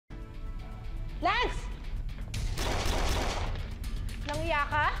Lance! Nangiya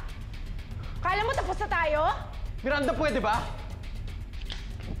ka? Kala mo tapos na tayo? Miranda, pwede ba?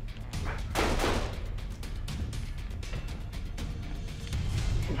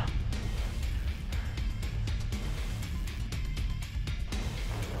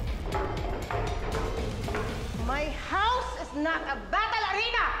 My house is not a battle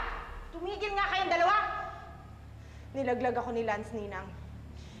arena! Tumigil nga kayong dalawa! Nilaglag ako ni Lance, Ninang.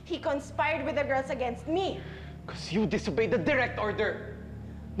 He conspired with the girls against me. Because you disobeyed the direct order.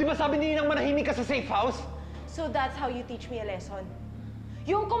 Di ba sabi ni Ninang manahimik ka sa safe house? So that's how you teach me a lesson.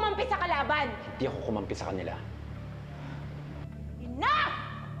 Yung kumampi sa kalaban. Hindi ako kumampi sa kanila. Enough!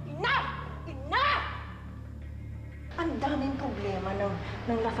 Enough! Enough! Ang daming problema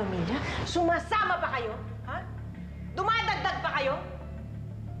ng La Familia. Sumasama pa kayo? Ha? Dumadagdag pa kayo?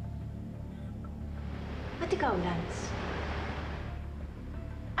 At ikaw, Lance?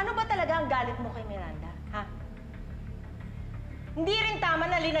 Ano ba talaga ang galit mo kay Miranda? Ha? Hindi rin tama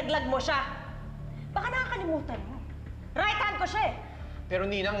na linaglag mo siya. Baka nakakalimutan mo. Right hand ko siya eh. Pero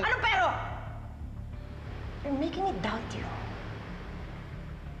Ninang... Anong pero? You're making me doubt you.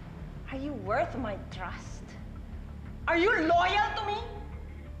 Are you worth my trust? Are you loyal to me?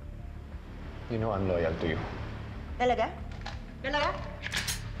 You know I'm loyal to you. Talaga? Talaga?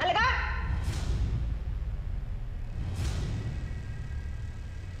 Talaga?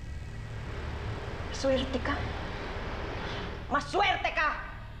 Maswerte ka. Maswerte ka!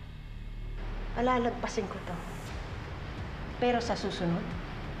 Alalagpasin ko to. Pero sa susunod,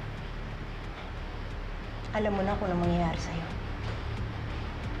 alam mo na kung ano mangyayari sa'yo.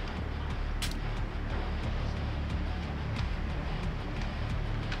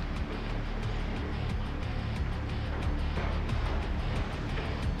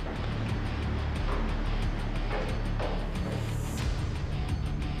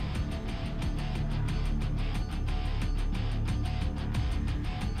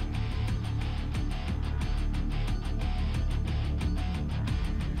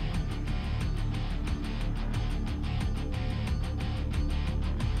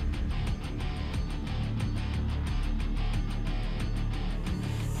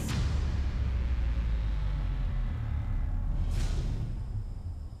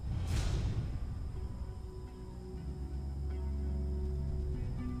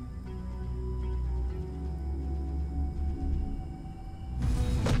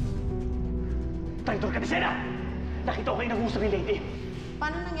 Traitor ka na, Sena! Nakita ko kayo nag-uusap ni Lady.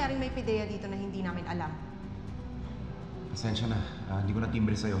 Paano nangyaring may PDEA dito na hindi namin alam? Pasensya na. Hindi ko na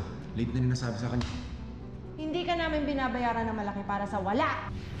timbre sa'yo. Late na rin nasabi sa kanya. Hindi ka namin binabayaran ng malaki para sa wala!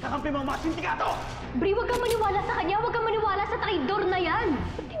 Kakampi mo ang mga sindikato! Brie, huwag kang maniwala sa kanya. Huwag kang maniwala sa traidor na yan.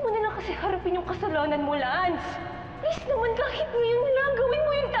 Hindi mo na lang kasi harapin yung kasalanan mo, Lance. Please naman, kahit ngayon lang, gawin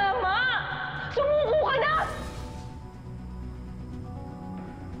mo yung tama. Sumuko ka na!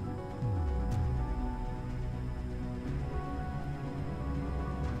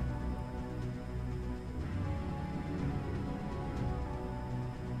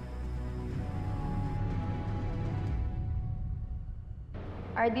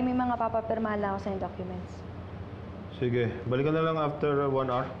 RD, may mga papapirmahan lang ako sa documents. Sige, balikan na lang after 1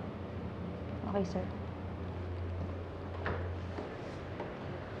 hour. Okay, sir.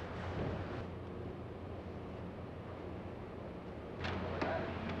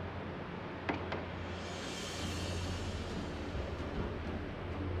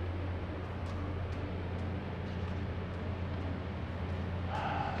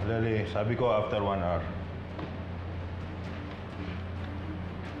 Lali, sabi ko after 1 hour.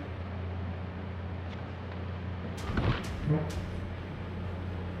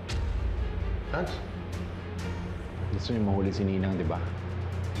 Lance? Gusto niyo mahuli si Ninang, di ba?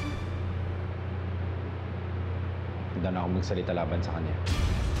 Handa na ako magsalita laban sa kanya.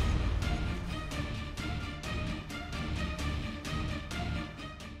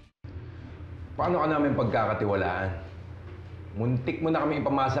 Paano ka namin pagkakatiwalaan? Muntik mo na kami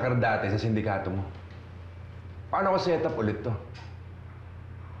ipamasakar dati sa sindikato mo. Paano ko set up ulit to?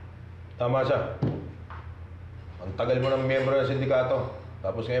 Tama siya. Ang tagal mo ng miyembro ng sindikato,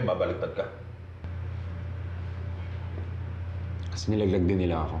 tapos ngayon babaliktad ka. Kasi nilaglag din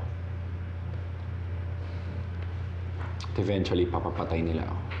nila ako. At eventually, papapatay nila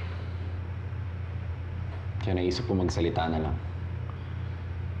ako. Kaya naisip ko magsalita na lang.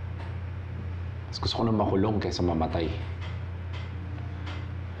 Mas gusto ko na makulong kaysa mamatay.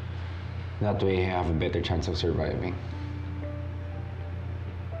 That way, I have a better chance of surviving.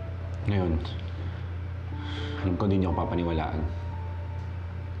 Ngayon, alam ko din niyo ako papaniwalaan.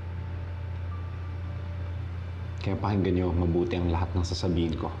 Kaya pakinggan niyo mabuti ang lahat ng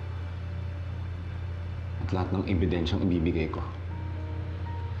sasabihin ko. at lahat ng ebidensyang ibibigay ko.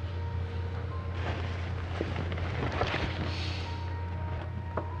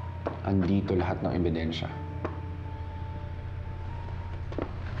 Andito lahat ng ebidensya.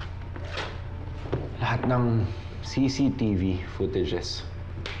 Lahat ng CCTV footages.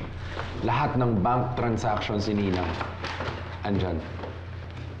 Lahat ng bank transactions ni Ninang. Andyan.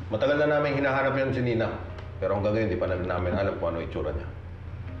 Matagal na namin hinahanap yun si Ninang. Pero hanggang ngayon, di pa namin alam kung ano itsura niya.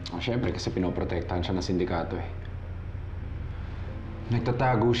 Siyempre, kasi pinoprotektahan siya ng sindikato eh.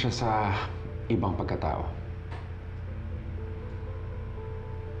 Nagtatago siya sa ibang pagkatao.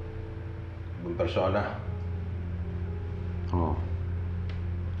 Ibang persona. Oo.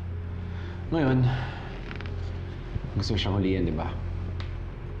 Ngayon, gusto siyang hulihan, di ba?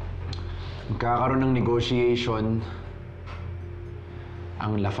 Magkakaroon ng negotiation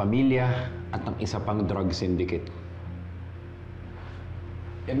ang La Familia at ang isa pang drug syndicate.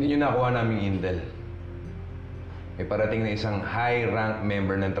 Yan din yung nakuha naming intel. May parating na isang high-rank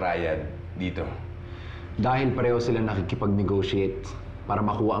member ng triad dito. Dahil pareho sila nakikipag-negotiate para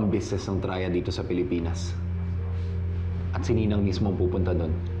makuha ang business ng triad dito sa Pilipinas. At si Ninang mismo ang pupunta doon.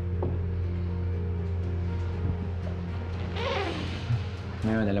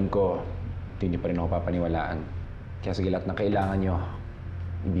 Ngayon, alam ko, hindi pa rin ako papaniwalaan. Kaya sige, lahat ng kailangan nyo,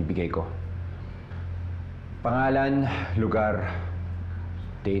 ibibigay ko. Pangalan, lugar,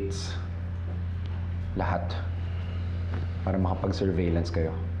 dates, lahat. Para makapag-surveillance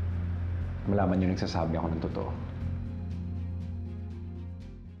kayo. Malaman nyo nagsasabi ako ng totoo.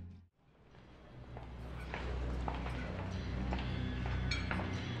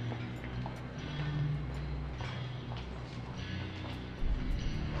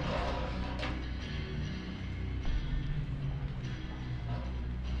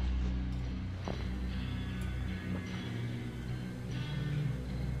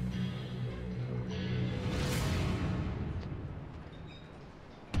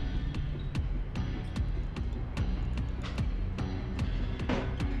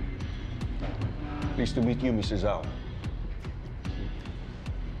 Pleased to meet you, Mr. Zhao.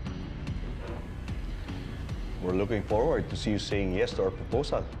 We're looking forward to see you saying yes to our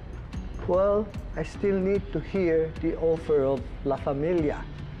proposal. Well, I still need to hear the offer of La Familia.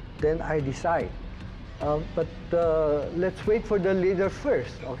 Then I decide. But let's wait for the leader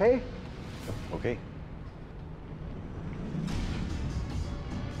first, okay? Okay.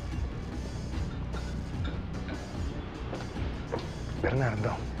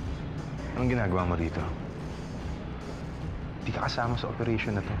 Bernardo, anong ginagawa mo dito? Di ka kasama sa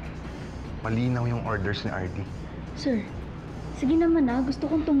operation na to. Malinaw yung orders ni RD. Sir, sige naman gusto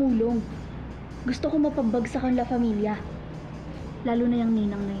kong tumulong. Gusto kong mapabagsak ang La Familia. Lalo na yung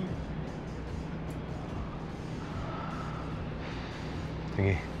Ninang na yan.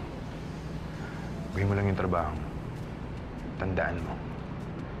 Sige. Gawin mo lang yung trabaho mo. Tandaan mo.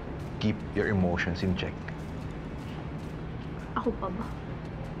 Keep your emotions in check. Ako pa ba?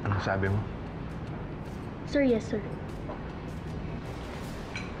 Anong sabi mo? Sir, yes, sir.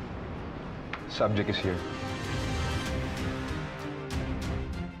 Subject is here.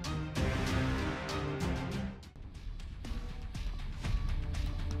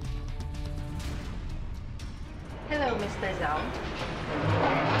 Hello, Mr. Zhao.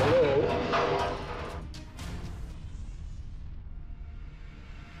 Hello?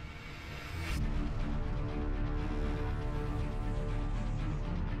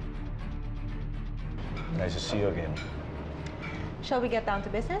 Nice to see you again. Shall we get down to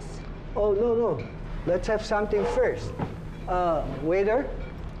business? Oh, no. Let's have something first. Waiter?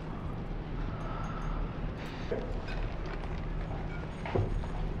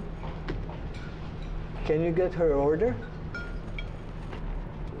 Can you get her order?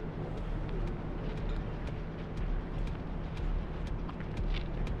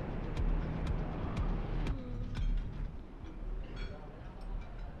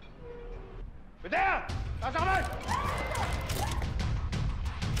 PDEA! Nasa kamay!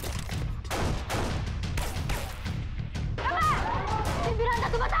 Tama! Si Miranda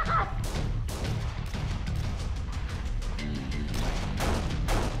tumatakas!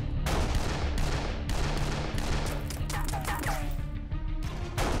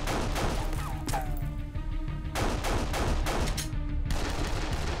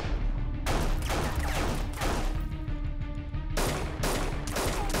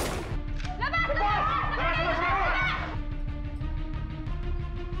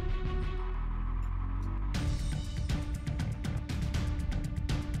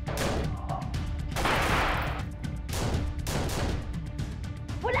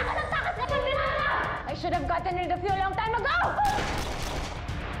 Should have gotten rid of you a long time ago!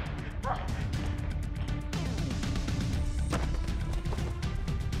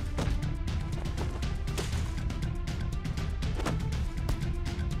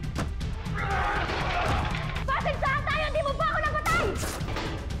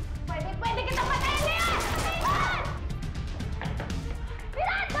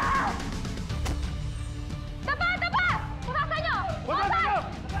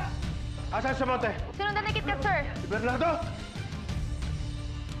 Monte! Sinundan ni Kitkat, sir! Bernardo!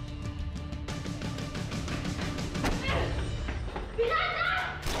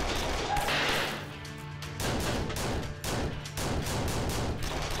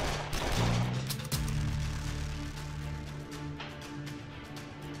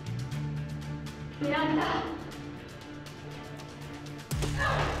 Miranda!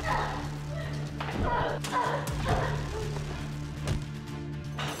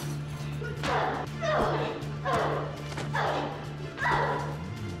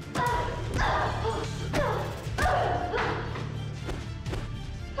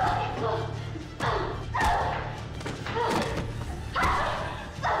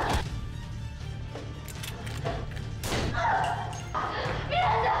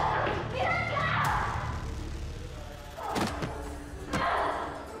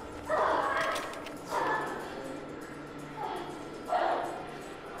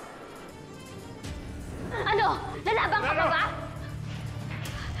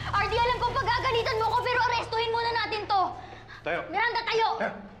 Miranda, tayo!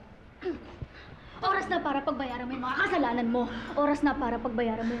 Oras na para pagbayaran mo yung mga kasalanan mo. Oras na para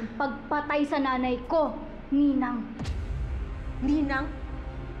pagbayaran mo yung pagpatay sa nanay ko, Ninang. Ninang?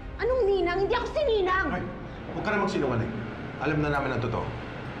 Anong Ninang? Hindi ako si Ninang! Ay, huwag ka na magsinungaling. Alam na namin ang totoo.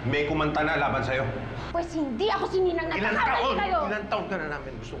 May kumanta na laban sa'yo. Pues hindi ako si Ninang. Nagkakamali kayo! Ilan taon ka na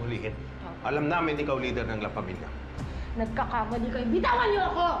namin gusto ulihin. Alam namin ikaw leader ng La Familia. Nagkakamali kayo. Bitawan niyo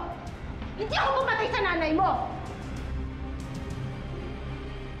ako! Hindi ako pumatay sa nanay mo!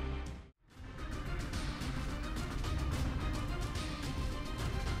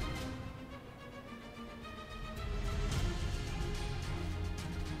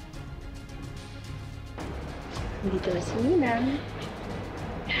 Dito na si Ninang.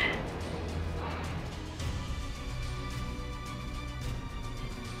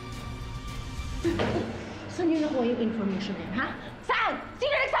 Saan niyo nakuha yung information na yun, ha? Saan?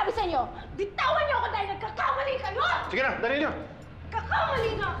 Sino nagsabi sa inyo? Bitawan niyo ako dahil nagkakamali kayo! Sige na, dali niyo! Kakamali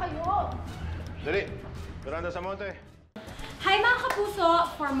nga kayo! Dali! Miranda sa Monte! Hi mga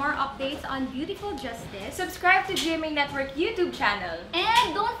kapuso! For more updates on Beautiful Justice, subscribe to GMA Network YouTube channel.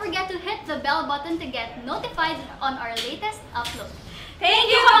 And don't forget to hit the bell button to get notified on our latest upload. Thank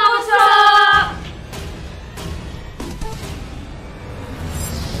you, kapuso!